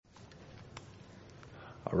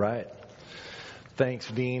All right. Thanks,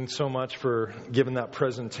 Dean, so much for giving that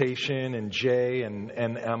presentation, and Jay and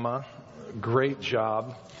Emma. Great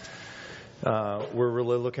job. We're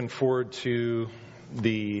really looking forward to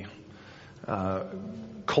the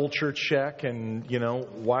culture check and,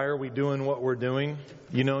 why are we doing what we're doing?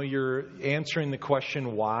 You're answering the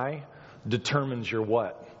question why determines your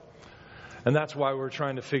what. And that's why we're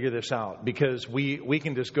trying to figure this out, because we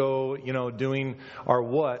can just go, doing our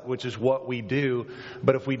what, which is what we do.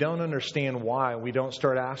 But if we don't understand why, we don't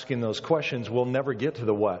start asking those questions, we'll never get to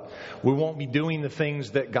the what. We won't be doing the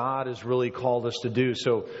things that God has really called us to do.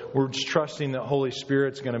 So we're just trusting that Holy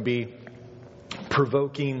Spirit's going to be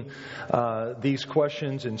provoking these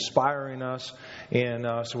questions, inspiring us. And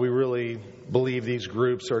so we really believe these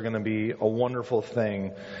groups are going to be a wonderful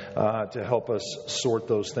thing to help us sort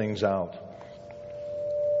those things out.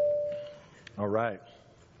 All right.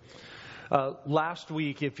 Last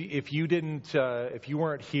week, if you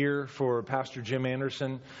weren't here for Pastor Jim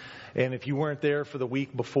Anderson, and if you weren't there for the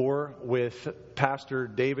week before with Pastor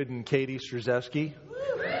David and Katie Strzeski,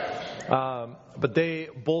 but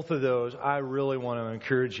both of those, I really want to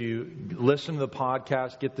encourage you, listen to the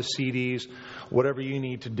podcast, get the CDs, whatever you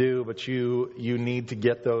need to do, but you need to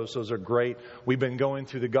get those. Those are great. We've been going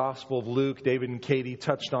through the Gospel of Luke. David and Katie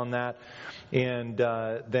touched on that. And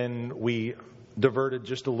then we diverted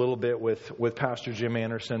just a little bit with Pastor Jim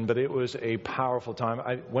Anderson, but it was a powerful time.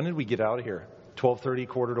 When did we get out of here? 12:30,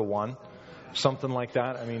 1:45, something like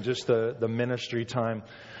that. I mean, just the ministry time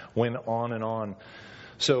went on and on.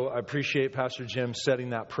 So I appreciate Pastor Jim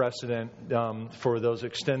setting that precedent for those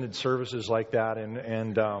extended services like that,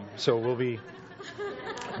 and so we'll be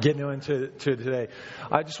getting into today.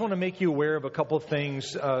 I just want to make you aware of a couple of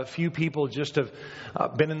things. A few people just have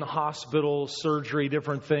been in the hospital, surgery,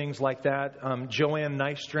 different things like that. Joanne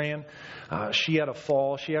Nystran, she had a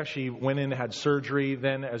fall. She actually went in and had surgery.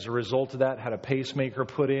 Then as a result of that, had a pacemaker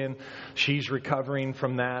put in. She's recovering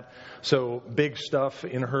from that. So big stuff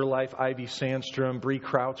in her life. Ivy Sandstrom, Bree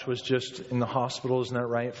Crouch was just in the hospital, isn't that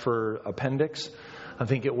right, for appendix? I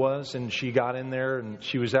think it was, and she got in there, and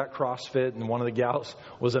she was at CrossFit, and one of the gals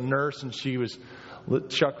was a nurse, and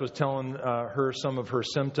Chuck was telling her some of her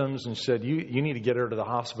symptoms, and she said, you need to get her to the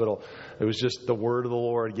hospital. It was just the word of the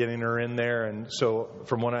Lord getting her in there, and so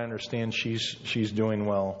from what I understand, she's doing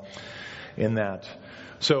well in that.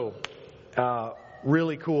 So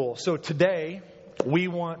really cool. So today we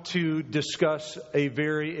want to discuss a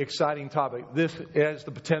very exciting topic. This has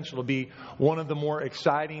the potential to be one of the more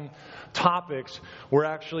exciting topics. We're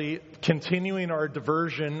actually continuing our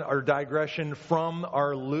digression from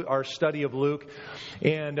our study of Luke.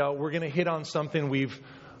 And we're going to hit on something we've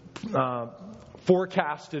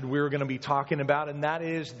forecasted we were going to be talking about, and that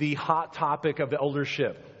is the hot topic of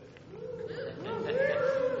eldership.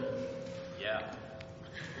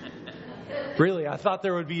 Really, I thought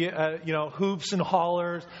there would be, hoops and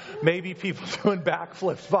hollers, maybe people doing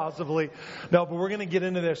backflips possibly. No, but we're going to get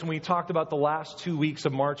into this. And we talked about the last 2 weeks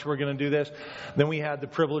of March, we're going to do this. Then we had the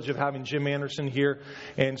privilege of having Jim Anderson here.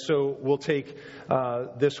 And so we'll take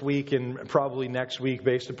this week and probably next week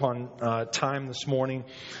based upon time this morning.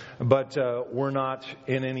 But we're not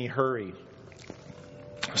in any hurry.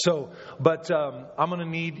 So, but I'm going to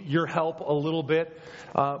need your help a little bit.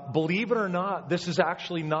 Believe it or not, this is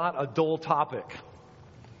actually not a dull topic.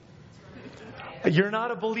 You're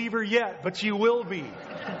not a believer yet, but you will be.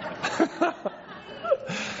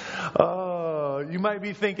 You might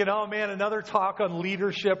be thinking, oh man, another talk on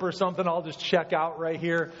leadership or something. I'll just check out right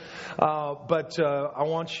here. But I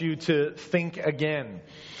want you to think again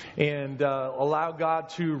and allow God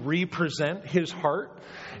to represent His heart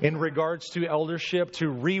in regards to eldership, to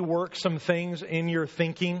rework some things in your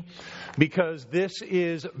thinking, because this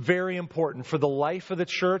is very important for the life of the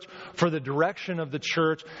church, for the direction of the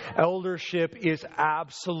church. Eldership is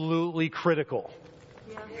absolutely critical.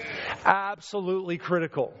 Absolutely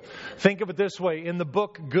critical. Think of it this way. In the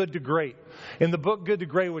book Good to Great,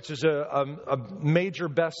 which is a major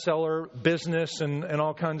bestseller, business and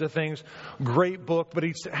all kinds of things, great book, but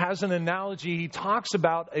he has an analogy. He talks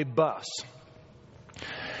about a bus.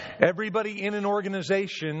 Everybody in an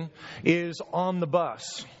organization is on the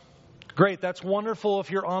bus. Great, that's wonderful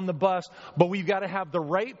if you're on the bus, but we've got to have the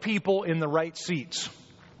right people in the right seats.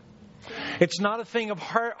 It's not a thing of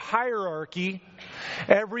hierarchy.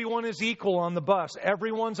 Everyone is equal on the bus.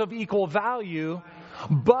 Everyone's of equal value,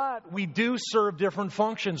 but we do serve different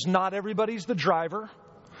functions. Not everybody's the driver.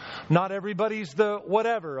 Not everybody's the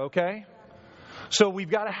whatever, okay? So we've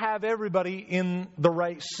got to have everybody in the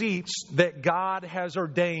right seats that God has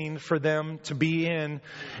ordained for them to be in.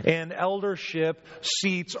 And eldership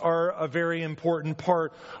seats are a very important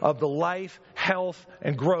part of the life, health,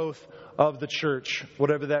 and growth of the church,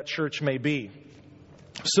 whatever that church may be.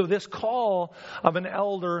 So this call of an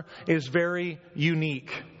elder is very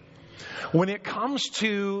unique. When it comes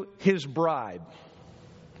to his bride,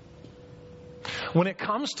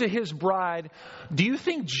 do you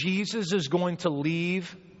think Jesus is going to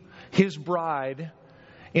leave his bride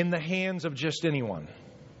in the hands of just anyone?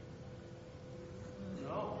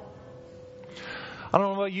 No. I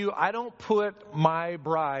don't know about you. I don't put my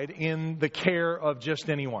bride in the care of just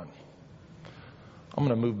anyone. I'm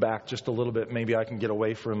going to move back just a little bit. Maybe I can get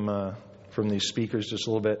away from these speakers just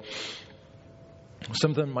a little bit.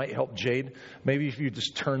 Something might help Jade. Maybe if you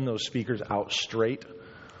just turn those speakers out straight.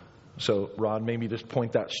 So, Rod, maybe just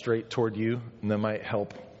point that straight toward you, and that might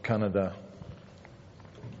help kind of the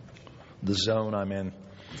zone I'm in.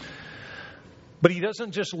 But he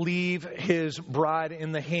doesn't just leave his bride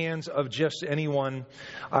in the hands of just anyone.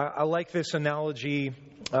 I like this analogy.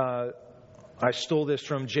 I stole this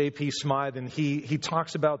from J.P. Smythe, and he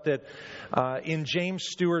talks about that in James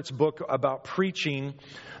Stewart's book about preaching.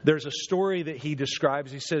 There's a story that he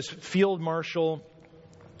describes. He says, Field Marshal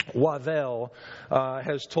Wavell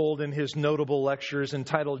has told in his notable lectures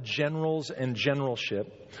entitled Generals and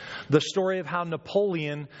Generalship, the story of how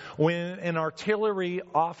Napoleon, when an artillery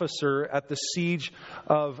officer at the siege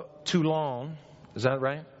of Toulon, is that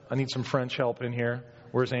right? I need some French help in here.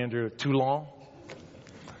 Where's Andrew? Toulon?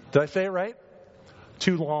 Did I say it right?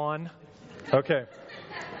 Toulon. Okay.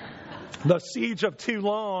 The siege of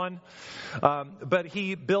Toulon, but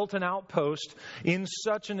he built an outpost in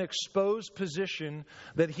such an exposed position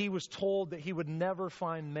that he was told that he would never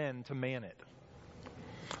find men to man it.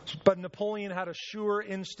 But Napoleon had a sure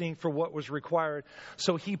instinct for what was required,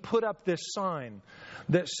 so he put up this sign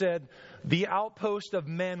that said, "The outpost of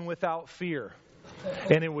men without fear,"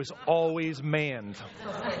 and it was always manned.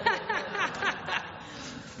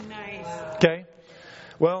 Nice. Okay?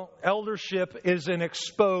 Well, eldership is an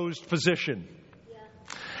exposed position.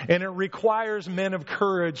 And it requires men of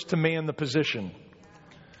courage to man the position.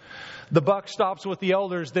 The buck stops with the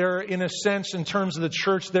elders. They're, in a sense, in terms of the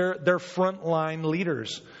church, they're frontline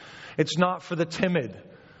leaders. It's not for the timid.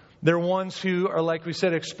 They're ones who are, like we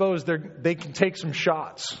said, exposed. They can take some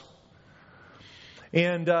shots.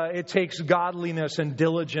 And it takes godliness and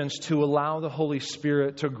diligence to allow the Holy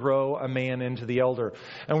Spirit to grow a man into the elder.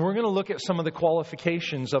 And we're going to look at some of the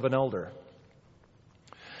qualifications of an elder.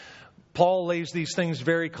 Paul lays these things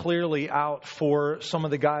very clearly out for some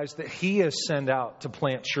of the guys that he has sent out to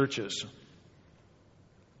plant churches.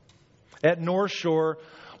 At North Shore,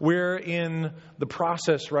 we're in the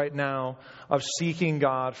process right now of seeking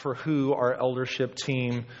God for who our eldership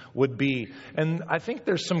team would be. And I think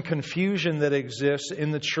there's some confusion that exists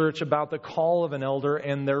in the church about the call of an elder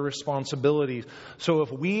and their responsibilities. So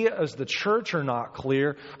if we as the church are not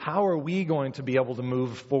clear, how are we going to be able to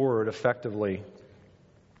move forward effectively?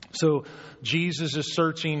 So Jesus is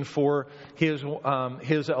searching for his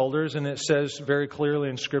elders, and it says very clearly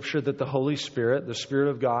in Scripture that the Holy Spirit, the Spirit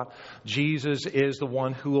of God, Jesus is the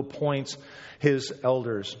one who appoints his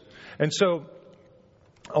elders. And so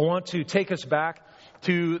I want to take us back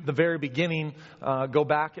to the very beginning, go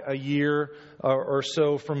back a year or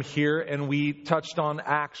so from here, and we touched on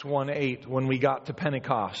Acts 1:8 when we got to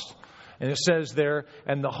Pentecost. And it says there,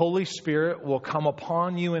 "And the Holy Spirit will come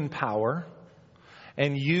upon you in power,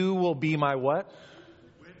 and you will be my" what?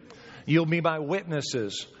 You'll be my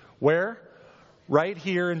witnesses. Where? Right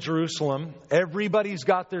here in Jerusalem. Everybody's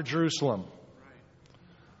got their Jerusalem.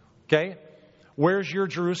 Okay? Where's your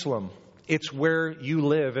Jerusalem? It's where you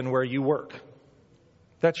live and where you work.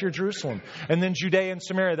 That's your Jerusalem. And then Judea and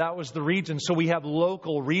Samaria, that was the region. So we have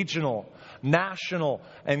local, regional, national,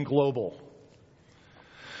 and global.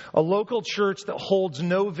 A local church that holds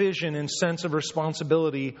no vision and sense of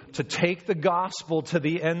responsibility to take the gospel to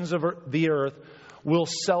the ends of the earth will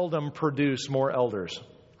seldom produce more elders.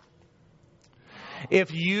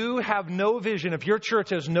 If you have no vision, if your church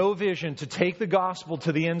has no vision to take the gospel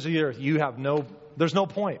to the ends of the earth, there's no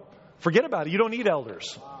point. Forget about it. You don't need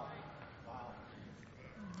elders.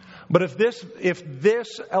 But if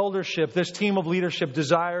this eldership, this team of leadership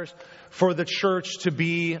desires for the church to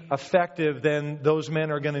be effective, then those men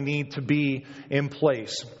are going to need to be in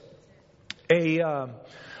place.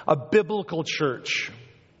 A biblical church.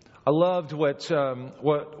 I loved what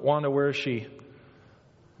Wanda, where is she?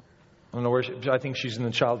 I don't know where I think she's in the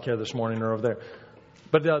childcare this morning or over there.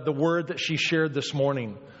 But the word that she shared this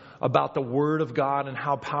morning about the Word of God and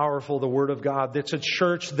how powerful the Word of God. It's a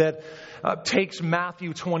church that takes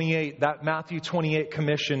Matthew 28, that Matthew 28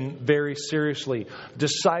 commission very seriously.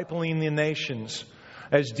 Discipling the nations,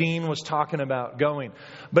 as Dean was talking about going.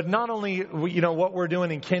 But not only, what we're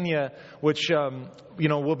doing in Kenya, which,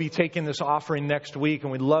 we'll be taking this offering next week,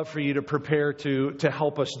 and we'd love for you to prepare to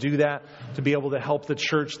help us do that, to be able to help the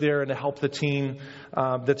church there and to help the team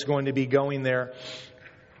that's going to be going there.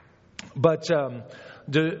 But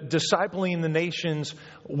discipling the nations,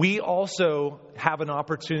 we also have an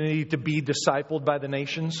opportunity to be discipled by the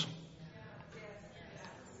nations.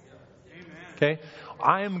 Okay?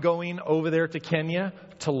 I am going over there to Kenya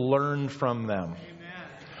to learn from them.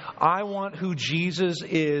 I want who Jesus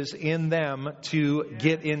is in them to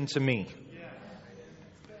get into me.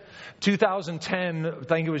 2010, I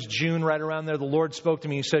think it was June, right around there, the Lord spoke to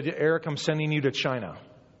me. He said, Eric, I'm sending you to China.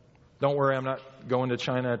 Don't worry, I'm not going to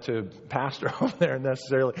China to pastor over there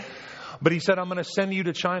necessarily. But He said, I'm going to send you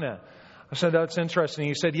to China. I said, that's interesting.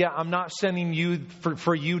 He said, I'm not sending you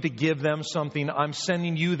for you to give them something. I'm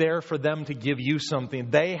sending you there for them to give you something.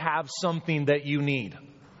 They have something that you need.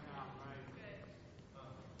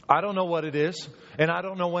 I don't know what it is, and I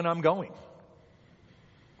don't know when I'm going.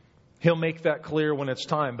 He'll make that clear when it's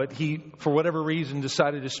time. But He, for whatever reason,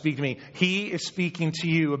 decided to speak to me. He is speaking to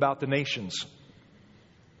you about the nations.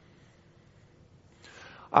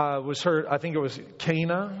 I think it was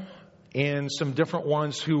Cana and some different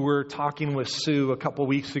ones who were talking with Sue a couple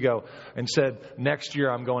weeks ago and said, next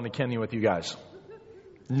year I'm going to Kenya with you guys.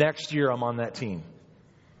 Next year I'm on that team.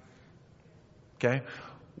 Okay?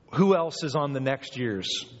 Who else is on the next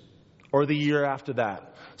year's? Or the year after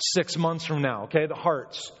that? 6 months from now. Okay? The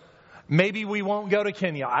hearts. Maybe we won't go to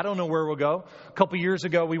Kenya. I don't know where we'll go. A couple years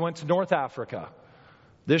ago we went to North Africa.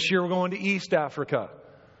 This year we're going to East Africa.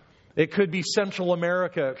 It could be Central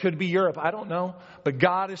America. It could be Europe. I don't know. But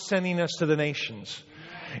God is sending us to the nations.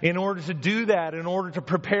 In order to do that, in order to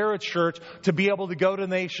prepare a church to be able to go to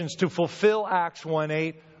nations, to fulfill Acts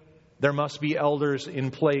 1:8, there must be elders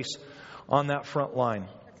in place on that front line.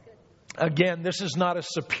 Again, this is not a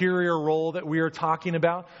superior role that we are talking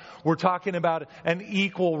about. We're talking about an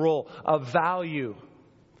equal role, a value.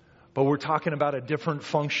 But we're talking about a different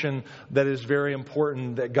function that is very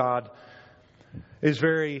important, that God is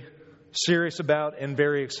very serious about and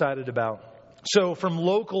very excited about. So from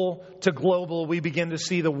local to global, we begin to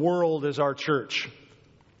see the world as our church.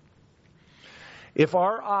 If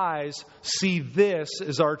our eyes see this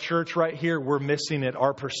as our church right here, we're missing it.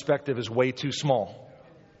 Our perspective is way too small.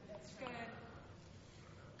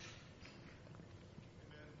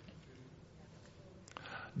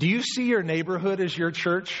 Do you see your neighborhood as your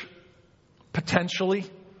church? Potentially?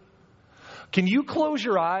 Can you close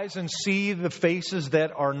your eyes and see the faces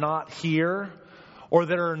that are not here or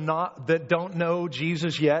that don't know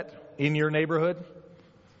Jesus yet in your neighborhood?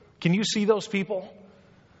 Can you see those people?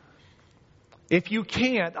 If you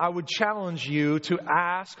can't, I would challenge you to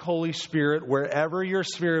ask Holy Spirit, wherever your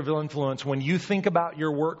sphere of influence, when you think about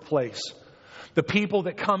your workplace, the people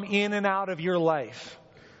that come in and out of your life,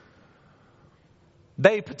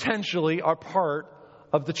 they potentially are part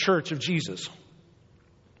of the church of Jesus.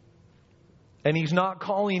 And He's not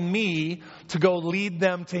calling me to go lead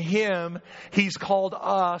them to Him. He's called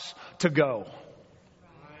us to go.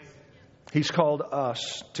 He's called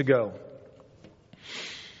us to go.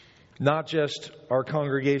 Not just our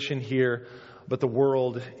congregation here, but the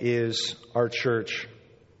world is our church.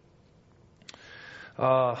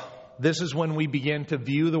 This is when we begin to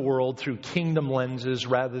view the world through kingdom lenses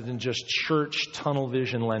rather than just church tunnel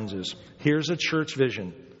vision lenses. Here's a church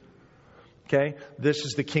vision. Okay? This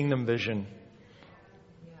is the kingdom vision.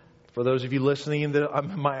 For those of you listening,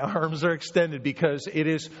 my arms are extended because it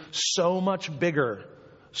is so much bigger.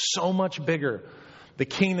 So much bigger. The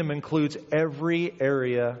kingdom includes every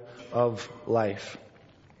area of life.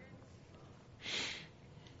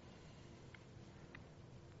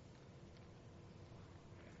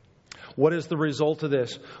 What is the result of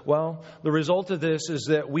this? Well, the result of this is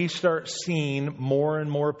that we start seeing more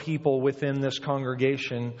and more people within this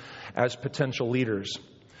congregation as potential leaders.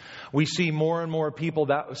 We see more and more people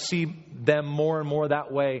that see them more and more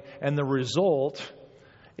that way. And the result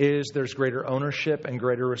is there's greater ownership and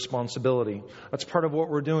greater responsibility. That's part of what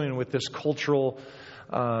we're doing with this cultural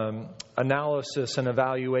analysis and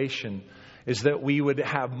evaluation, is that we would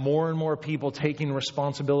have more and more people taking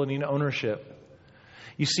responsibility and ownership.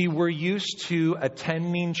 You see, we're used to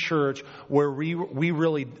attending church where we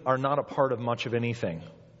really are not a part of much of anything.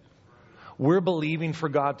 We're believing for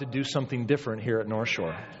God to do something different here at North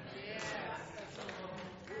Shore.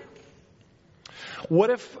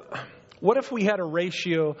 What What if we had a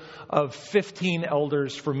ratio of 15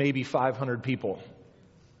 elders for maybe 500 people?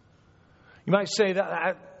 You might say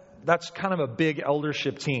that's kind of a big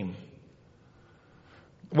eldership team.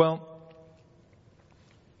 Well,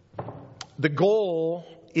 the goal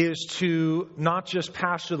is to not just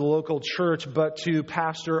pastor the local church, but to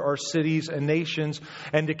pastor our cities and nations,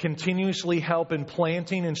 and to continuously help in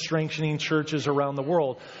planting and strengthening churches around the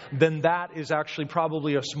world. Then that is actually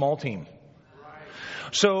probably a small team.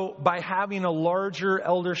 So by having a larger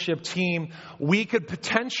eldership team, we could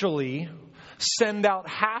potentially send out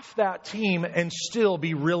half that team and still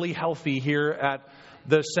be really healthy here at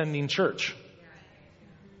the Sending Church.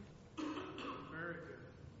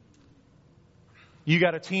 You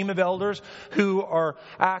got a team of elders who are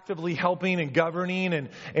actively helping and governing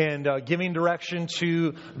and giving direction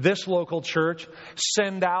to this local church.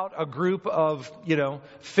 Send out a group of,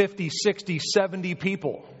 50, 60, 70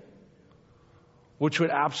 people. Which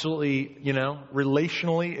would absolutely,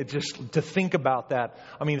 relationally, to think about that.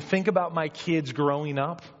 I mean, think about my kids growing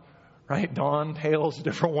up, right? Dawn, Hales,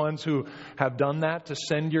 different ones who have done that, to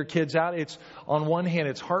send your kids out. It's, on one hand,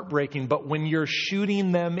 it's heartbreaking, but when you're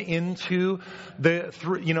shooting them into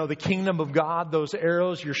the kingdom of God, those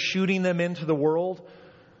arrows, you're shooting them into the world,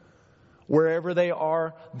 wherever they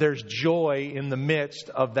are, there's joy in the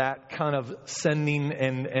midst of that kind of sending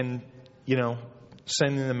and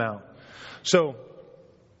sending them out. So,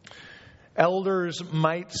 elders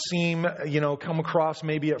might seem, come across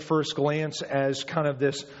maybe at first glance as kind of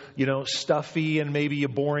this, stuffy and maybe a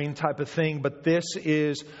boring type of thing. But this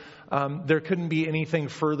is, there couldn't be anything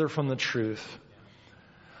further from the truth.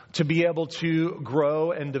 To be able to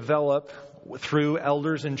grow and develop through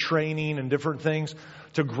elders and training and different things,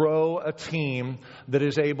 to grow a team that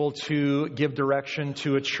is able to give direction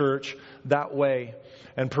to a church that way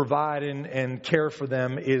and provide and care for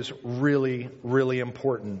them is really, really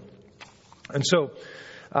important. And so,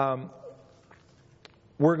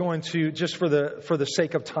 we're going to, just for the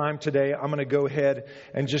sake of time today, I'm going to go ahead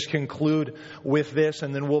and just conclude with this,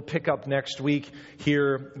 and then we'll pick up next week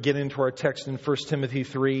here, get into our text in 1 Timothy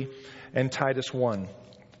 3 and Titus 1.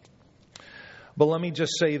 But let me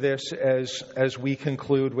just say this as we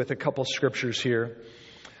conclude with a couple scriptures here.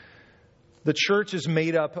 The church is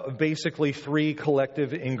made up of basically three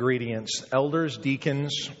collective ingredients: elders,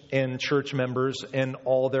 deacons, and church members, and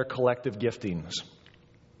all their collective giftings.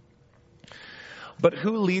 But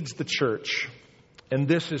who leads the church? And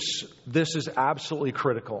this is absolutely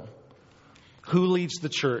critical. Who leads the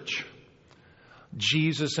church?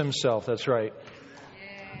 Jesus himself. That's right.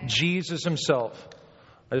 Jesus himself.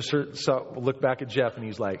 I just look back at Jeff and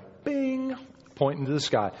he's like, bing, pointing to the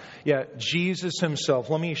sky. Yeah, Jesus himself.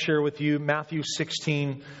 Let me share with you Matthew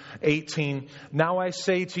 16:18. Now I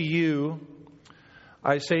say to you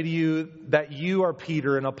that you are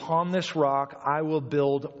Peter, and upon this rock I will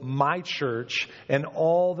build my church, and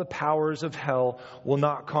all the powers of hell will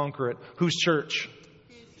not conquer it. Whose church?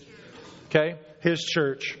 Okay, his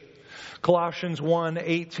church. Colossians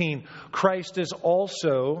 1:18. Christ is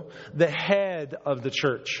also the head of the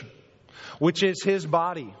church, which is his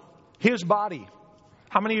body. His body.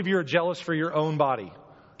 How many of you are jealous for your own body?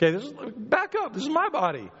 Okay, back up. This is my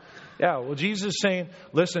body. Yeah, well, Jesus is saying,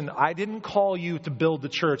 listen, I didn't call you to build the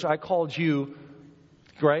church. I called you,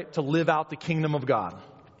 right, to live out the kingdom of God.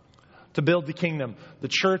 To build the kingdom. The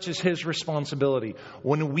church is his responsibility.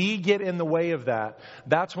 When we get in the way of that,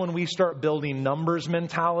 that's when we start building numbers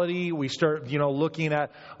mentality. We start, looking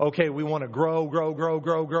at, okay, we want to grow.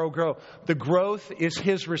 The growth is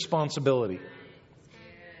his responsibility.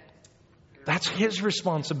 That's his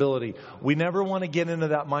responsibility. We never want to get into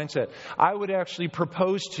that mindset. I would actually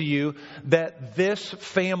propose to you that this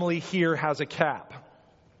family here has a cap.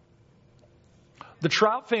 The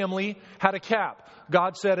Trout family had a cap.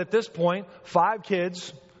 God said at this point, 5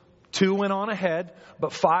 kids, 2 went on ahead,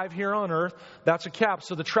 but 5 here on earth, that's a cap.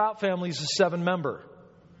 So the Trout family is a 7-member.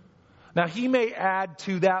 Now, he may add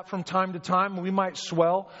to that from time to time. We might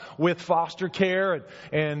swell with foster care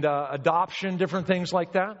and adoption, different things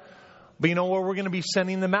like that. But you know what? We're going to be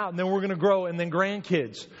sending them out, and then we're going to grow, and then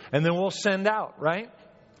grandkids, and then we'll send out, right?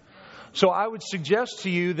 So I would suggest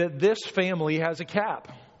to you that this family has a cap.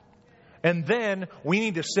 And then we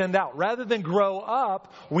need to send out. Rather than grow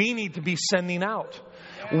up, we need to be sending out.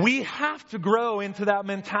 We have to grow into that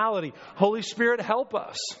mentality. Holy Spirit, help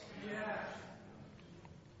us.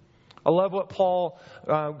 I love what Paul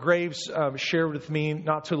Graves shared with me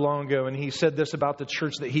not too long ago. And he said this about the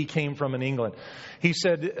church that he came from in England. He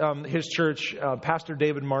said his church, Pastor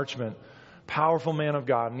David Marchment, powerful man of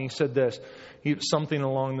God. And he said this, something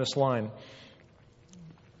along this line.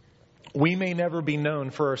 We may never be known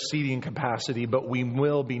for our seating capacity, but we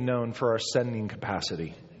will be known for our sending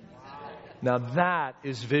capacity. Now that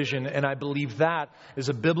is vision, and I believe that is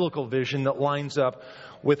a biblical vision that lines up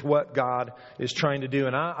with what God is trying to do.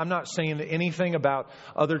 And I'm not saying anything about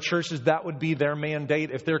other churches. That would be their mandate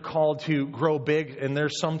if they're called to grow big. And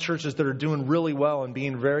there's some churches that are doing really well and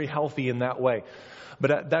being very healthy in that way.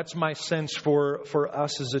 But that's my sense for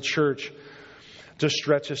us as a church, to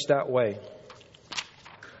stretch us that way.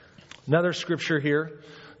 Another scripture here,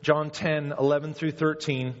 John 10, 11 through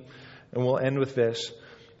 13, and we'll end with this.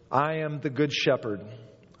 I am the good shepherd.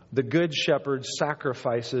 The good shepherd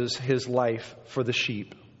sacrifices his life for the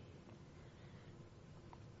sheep.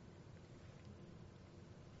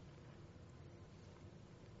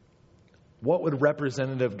 What would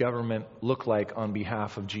representative government look like on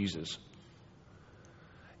behalf of Jesus?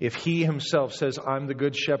 If he himself says, I'm the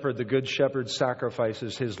good shepherd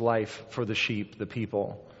sacrifices his life for the sheep, the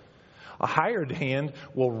people. A hired hand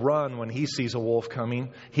will run when he sees a wolf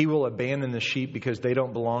coming. He will abandon the sheep because they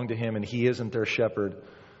don't belong to him and he isn't their shepherd.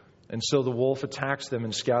 And so the wolf attacks them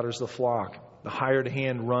and scatters the flock. The hired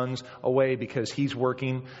hand runs away because he's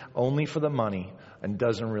working only for the money and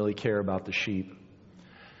doesn't really care about the sheep.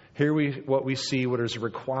 Here we see what is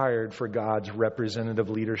required for God's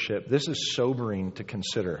representative leadership. This is sobering to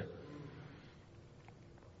consider.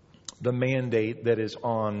 The mandate that is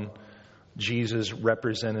on Jesus'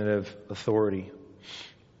 representative authority.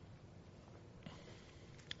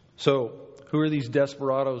 So, who are these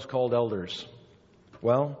desperados called elders?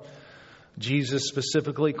 Well, Jesus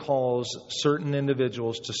specifically calls certain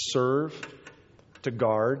individuals to serve, to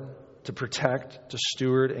guard, to protect, to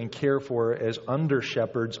steward, and care for as under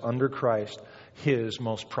shepherds under Christ, his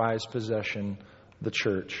most prized possession, the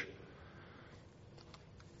church.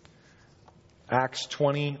 Acts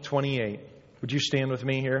 20:28. Would you stand with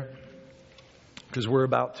me here? Because we're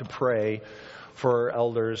about to pray for our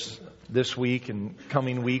elders this week and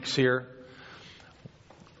coming weeks here.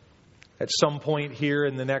 At some point here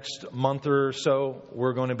in the next month or so,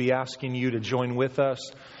 we're going to be asking you to join with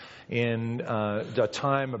us in a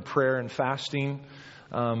time of prayer and fasting.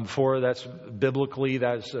 That's biblically,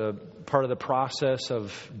 that's part of the process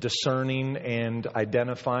of discerning and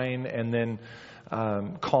identifying and then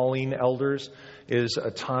calling elders is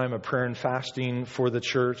a time of prayer and fasting for the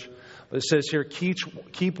church. But it says here,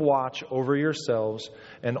 keep watch over yourselves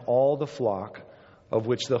and all the flock of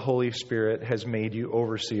which the Holy Spirit has made you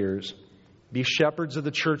overseers. Be shepherds of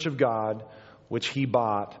the church of God, which he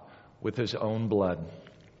bought with his own blood.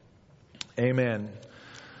 Amen.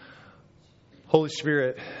 Holy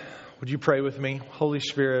Spirit, would you pray with me? Holy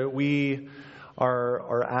Spirit, we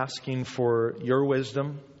are asking for your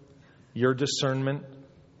wisdom, your discernment.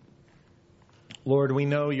 Lord, we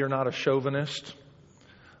know you're not a chauvinist,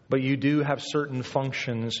 but you do have certain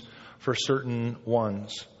functions for certain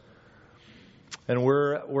ones. And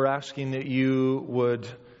we're asking that you would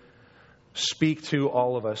speak to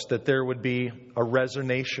all of us, that there would be a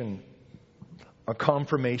resonation, a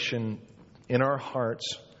confirmation in our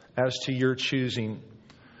hearts as to your choosing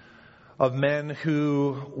of men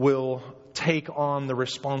who will take on the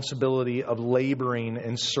responsibility of laboring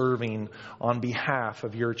and serving on behalf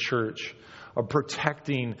of your church, of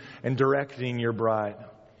protecting and directing your bride.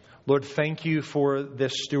 Lord, thank you for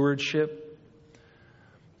this stewardship.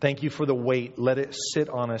 Thank you for the weight. Let it sit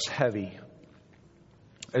on us heavy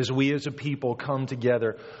as we as a people come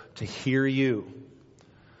together to hear you.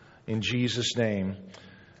 In Jesus' name,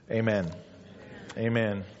 amen.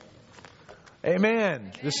 Amen.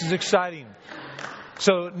 Amen. This is exciting.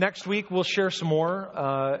 So next week we'll share some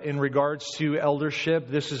more in regards to eldership.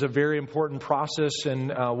 This is a very important process, and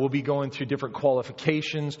we'll be going through different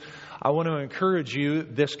qualifications. I want to encourage you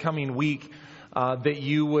this coming week that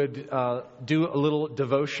you would do a little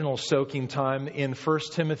devotional soaking time in 1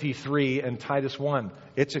 Timothy 3 and Titus 1.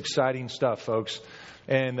 It's exciting stuff, folks,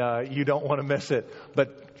 and you don't want to miss it.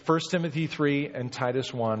 But 1 Timothy 3 and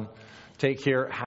Titus 1. Take care.